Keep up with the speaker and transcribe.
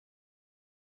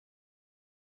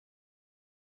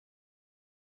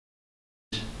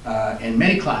in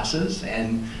many classes.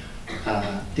 And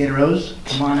Dana Rose,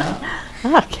 come on up.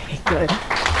 Okay, good.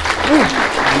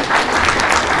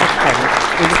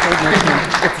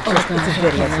 It's a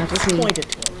video, now just point it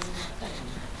to us.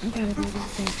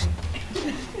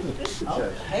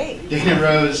 Okay. Dana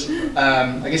Rose,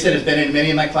 like I said, has been in many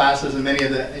of my classes,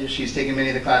 and she's taken many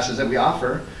of the classes that we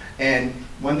offer. And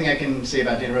one thing I can say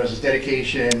about Dana Rose is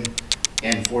dedication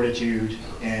and fortitude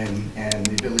and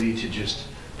the ability to just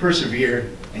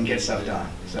persevere and get stuff done.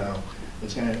 So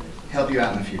it's going to help you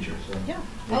out in the future. So yeah.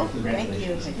 Oh, thank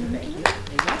you.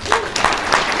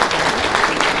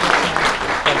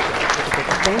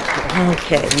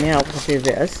 Okay, now we'll do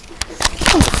this.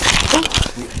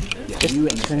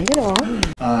 Just turn it off.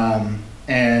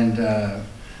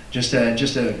 Just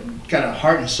got a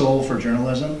heart and soul for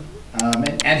journalism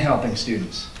and helping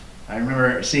students. I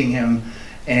remember seeing him,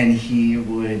 and he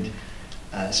would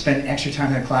spend extra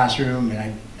time in the classroom,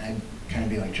 and I'd kind of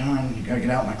be like, John, you gotta get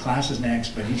out, my class is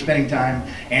next. But he's spending time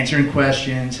answering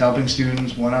questions, helping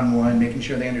students one-on-one, making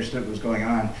sure they understood what was going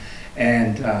on.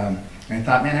 And I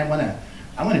thought, man,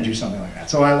 I want to do something like that.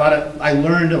 So I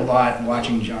learned a lot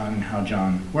watching John and how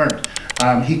John worked.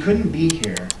 He couldn't be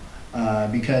here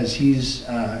because he just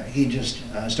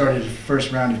started his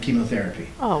first round of chemotherapy.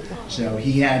 Oh. So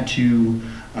he had to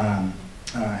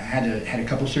had a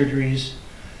couple surgeries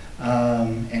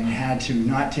and had to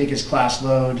not take his class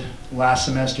load last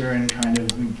semester, and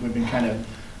we've been kind of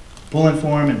pulling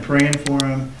for him and praying for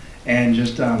him and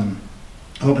just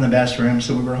hoping the best for him.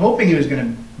 So we were hoping he was going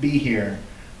to be here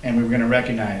and we were going to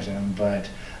recognize him, but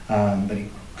he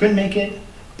couldn't make it.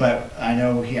 But I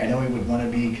know he would want to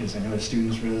be, because I know his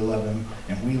students really love him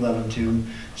and we love him too.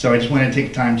 So I just wanted to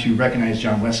take time to recognize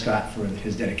John Westcott for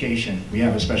his dedication. We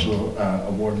have a special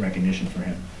award and recognition for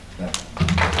him. So.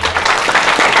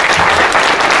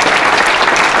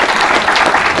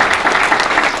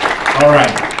 All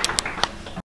right.